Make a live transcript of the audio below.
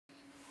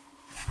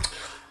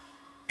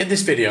In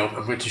this video,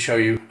 I'm going to show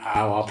you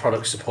how our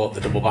products support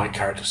the double byte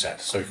character set,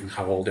 so you can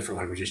have all different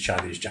languages: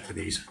 Chinese,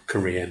 Japanese,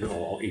 Korean,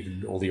 or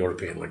even all the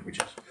European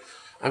languages.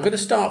 I'm going to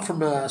start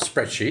from a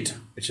spreadsheet,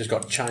 which has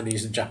got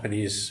Chinese and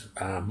Japanese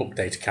book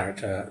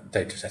data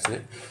set in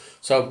it.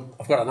 So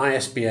I've got an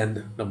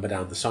ISBN number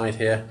down the side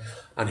here,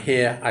 and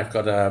here I've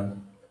got a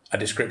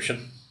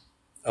description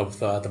of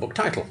the book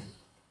title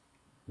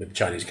with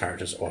Chinese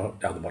characters, or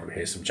down the bottom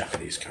here some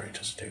Japanese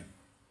characters too.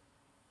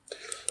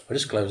 I'll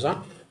just close that.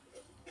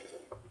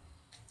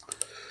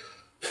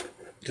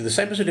 Do the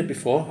same as we did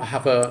before. I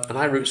have an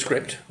iRoot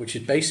script, which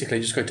is basically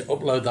just going to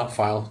upload that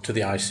file to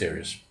the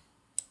iSeries.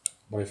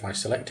 What if I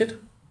selected?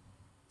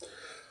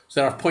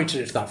 So I've pointed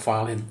it to that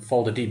file in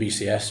folder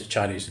DBCS,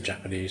 Chinese and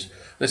Japanese.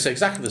 And it's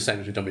exactly the same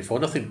as we've done before,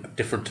 nothing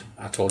different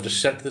at all. Just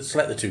select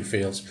the two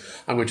fields.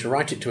 I'm going to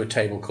write it to a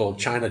table called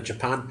China,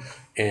 Japan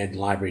in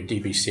library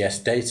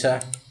DBCS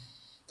data.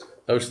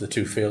 Those are the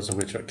two fields I'm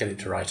going to get it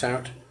to write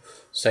out.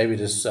 Save it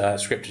as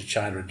scripted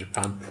China and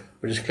Japan.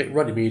 We'll just click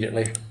run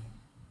immediately.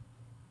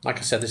 Like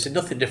I said, this is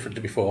nothing different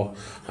to before.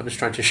 I'm just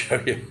trying to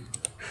show you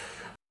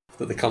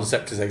that the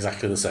concept is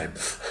exactly the same.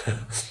 A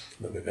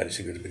little bit of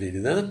editing going to be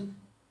needed there.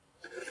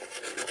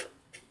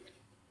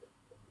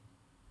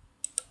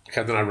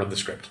 Okay, then I run the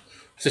script.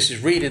 So this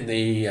is reading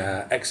the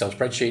Excel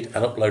spreadsheet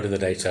and uploading the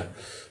data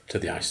to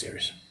the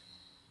iSeries.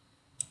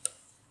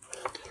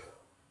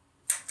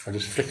 I'll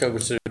just flick over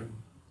to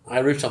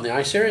iRoot on the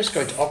iSeries, go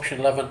into option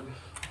 11,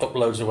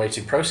 uploads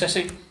awaiting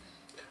processing.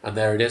 And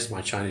there it is,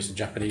 my Chinese and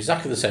Japanese,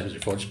 exactly the same as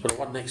before. Just put a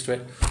 1 next to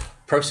it,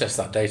 process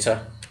that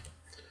data.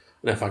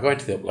 And if I go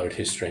into the upload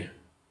history,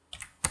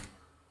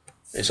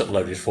 it's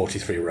uploaded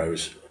 43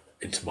 rows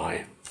into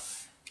my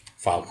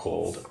file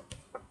called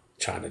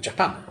China,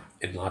 Japan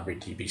in library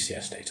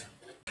DBCS data.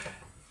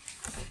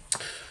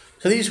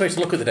 So the easiest way to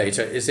look at the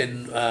data is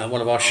in one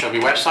of our Show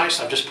Me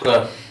websites. I've just put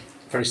a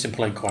very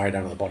simple inquiry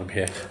down at the bottom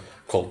here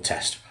called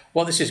test.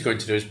 What this is going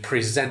to do is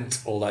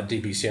present all that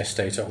DBCS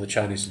data, all the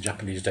Chinese and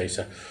Japanese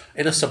data,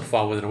 in a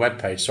subfile within a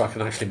web page so I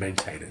can actually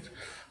maintain it.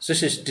 So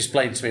this is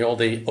displaying to me all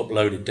the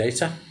uploaded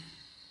data. And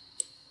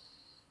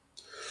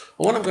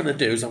what I'm going to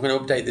do is I'm going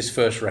to update this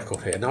first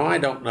record here. Now, I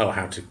don't know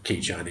how to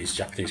key Chinese,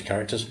 Japanese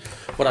characters.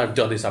 What I've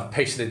done is I've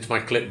pasted into my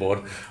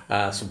clipboard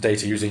some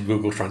data using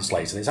Google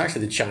Translate. And it's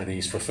actually the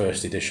Chinese for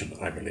first edition,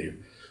 I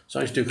believe. So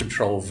I just do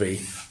Control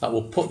V. That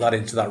will put that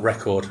into that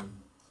record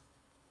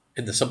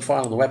in the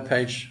subfile on the web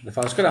page. And if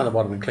I just go down the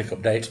bottom and click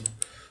update,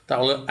 that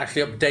will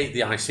actually update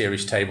the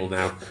iSeries table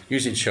now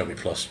using Show Me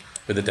Plus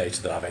with the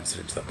data that I've entered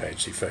into that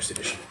page, the first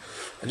edition.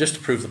 And just to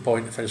prove the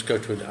point, if I just go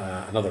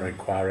to another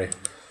inquiry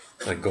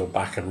and go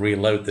back and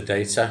reload the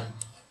data,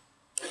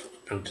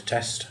 go to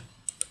test.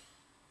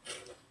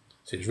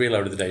 So it's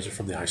reloaded the data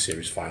from the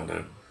iSeries file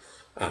now.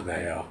 And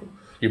there you are.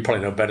 You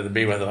probably know better than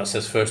me whether that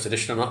says first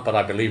edition or not, but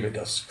I believe it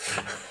does.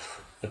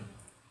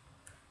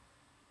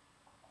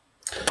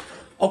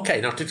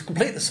 Okay, now to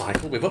complete the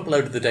cycle, we've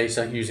uploaded the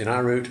data using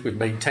iRoot, we've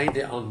maintained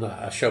it on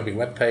a Show Me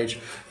web page.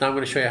 Now I'm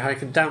going to show you how you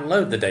can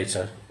download the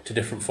data to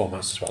different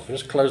formats as well. So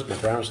just close my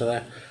browser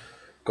there,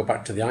 go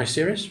back to the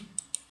iSeries,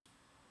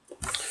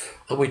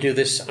 and we do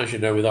this, as you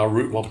know, with our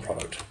Root 1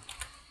 product.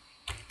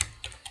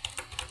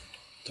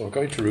 So we're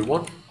going to Root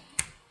 1,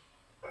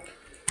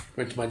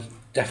 go into my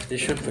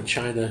definition for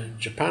China,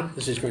 Japan.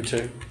 This is going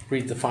to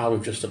read the file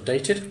we've just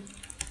updated.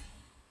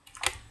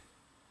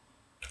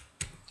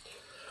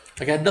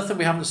 Again, nothing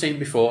we haven't seen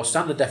before.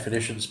 Standard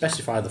definition,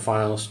 specify the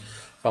files,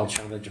 file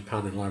China,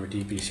 Japan in library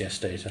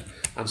DBCS data,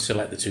 and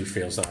select the two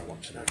fields that I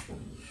want to know.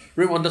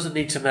 Root 1 doesn't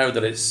need to know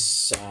that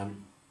it's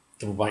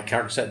double byte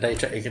character set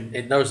data.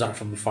 It knows that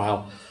from the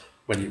file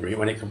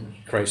when it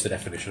creates the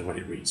definition, when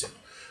it reads it.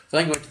 So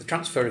then go into the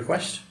transfer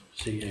request,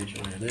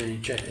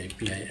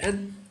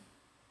 CHINAJAPAN.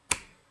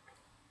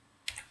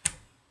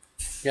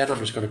 Again, I'm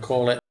just going to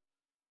call it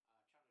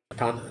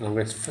Japan, and I'm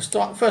going to first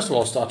of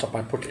all start off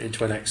by putting it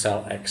into an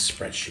Excel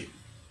spreadsheet.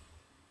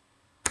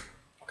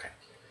 Okay,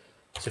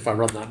 so if I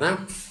run that now,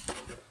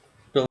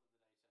 build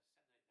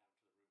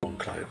one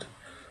client,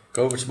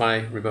 go over to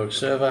my remote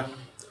server.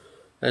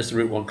 There's the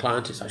Root 1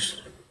 client. It's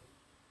actually,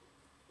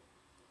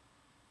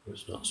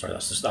 it's not. Sorry,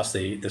 that's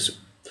the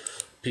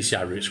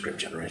PCI root script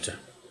generator.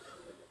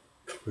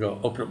 We go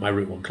open up my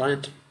Root 1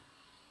 client.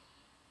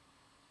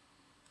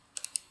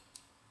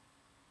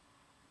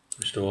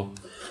 Restore.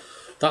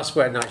 That's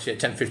where actually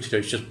at 1052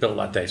 it's just built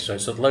that data. So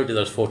it's loaded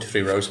those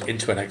 43 rows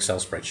into an Excel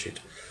spreadsheet.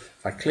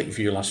 If I click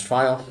View Last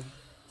File,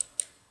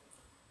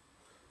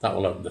 that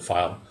will open the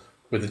file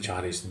with the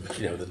Chinese,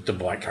 the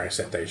double byte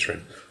character set data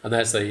in. And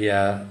there's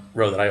the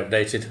row that I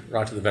updated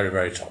right at the very,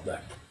 very top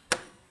there.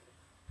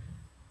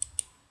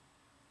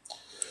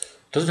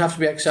 Doesn't have to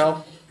be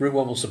Excel. Root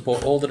 1 will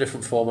support all the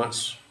different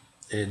formats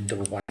in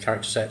double byte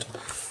character set.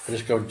 I'll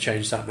just go and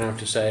change that now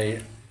to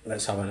say,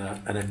 let's have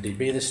an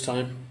MDB this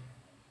time.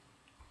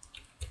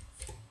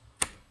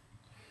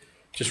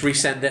 Just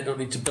resend it, don't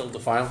need to build the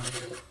file.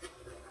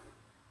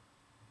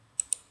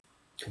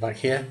 Come back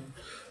here.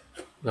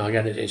 Now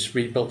again, it's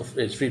rebuilt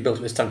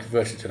this time,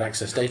 converted to an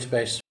Access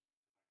database.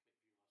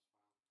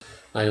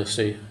 Now you'll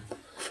see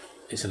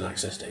it's an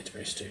access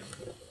database too.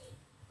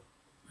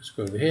 Let's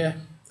go over here,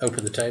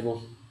 open the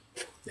table.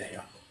 There you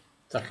are.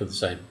 Exactly the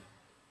same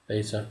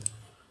data.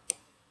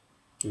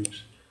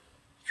 Oops.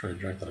 Try and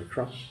drag that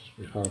across.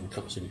 It's horrible,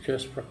 can't see the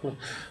cursor properly.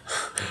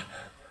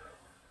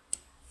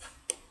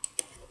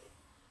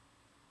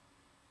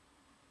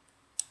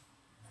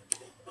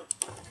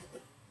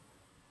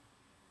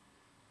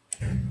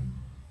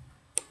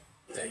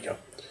 There you go.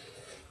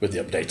 With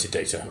the updated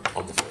data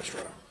on the first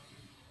row.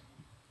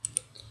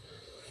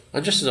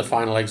 And just as a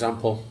final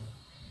example,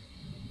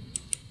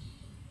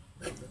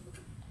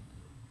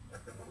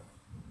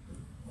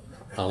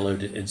 I'll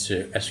load it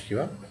into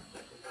SQL.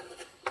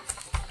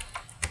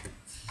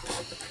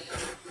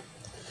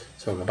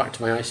 So I'll go back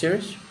to my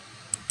iSeries.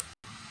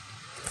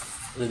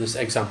 And in this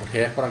example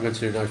here, what I'm going to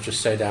do now is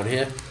just say down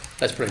here,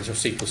 let's put it into a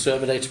SQL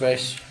Server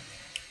database.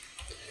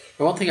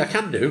 Now, one thing I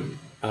can do,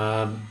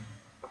 I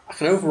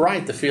can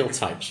override the field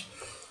types.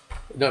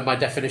 No, my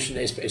definition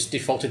is it's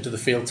defaulted to the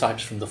field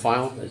types from the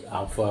file,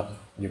 alpha,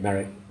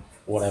 numeric,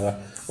 whatever.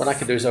 What I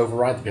can do is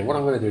override them here. What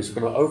I'm going to do is I'm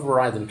going to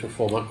override them to a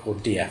format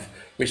called df,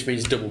 which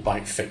means double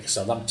byte fix.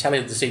 So I'm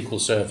telling the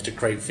SQL Server to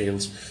create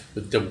fields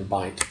with double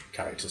byte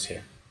characters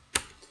here.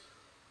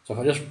 So if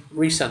I just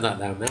resend that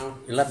down now,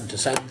 11 to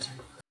send.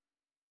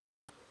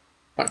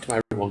 Back to my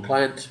root 1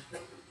 client.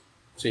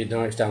 See,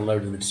 now it's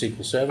downloading the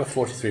SQL Server,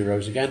 43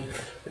 rows again.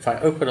 If I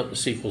open up the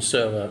SQL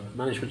Server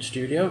Management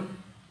Studio,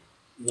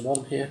 at the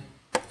bottom here,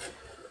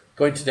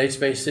 go into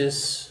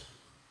databases,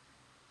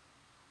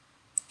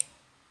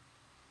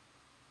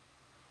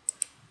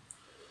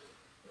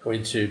 go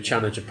into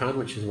China, Japan,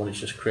 which is the one it's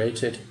just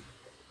created.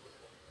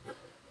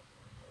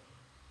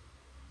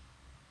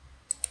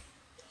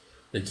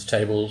 Into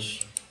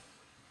tables.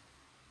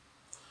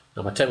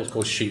 Now my table's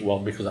called Sheet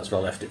 1 because that's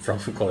where I left it from.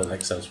 We call it an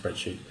Excel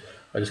spreadsheet.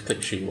 I just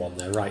click Sheet 1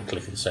 there, right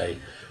click and say,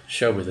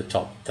 show me the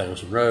top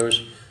 1,000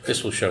 rows.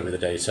 This will show me the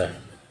data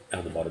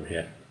down the bottom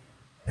here.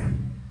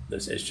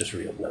 It's just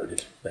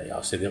re-uploaded. There you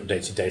are, see the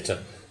updated data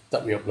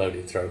that we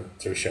uploaded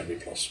through Show Me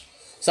Plus.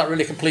 So that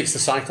really completes the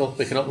cycle.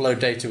 We can upload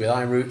data with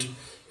iRoot,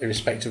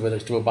 irrespective of whether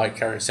it's double byte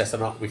character set or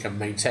not. We can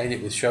maintain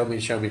it with Show Me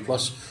and Show Me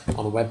Plus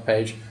on the web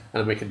page,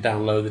 and then we can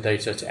download the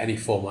data to any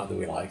format that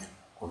we like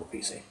on the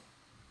PC.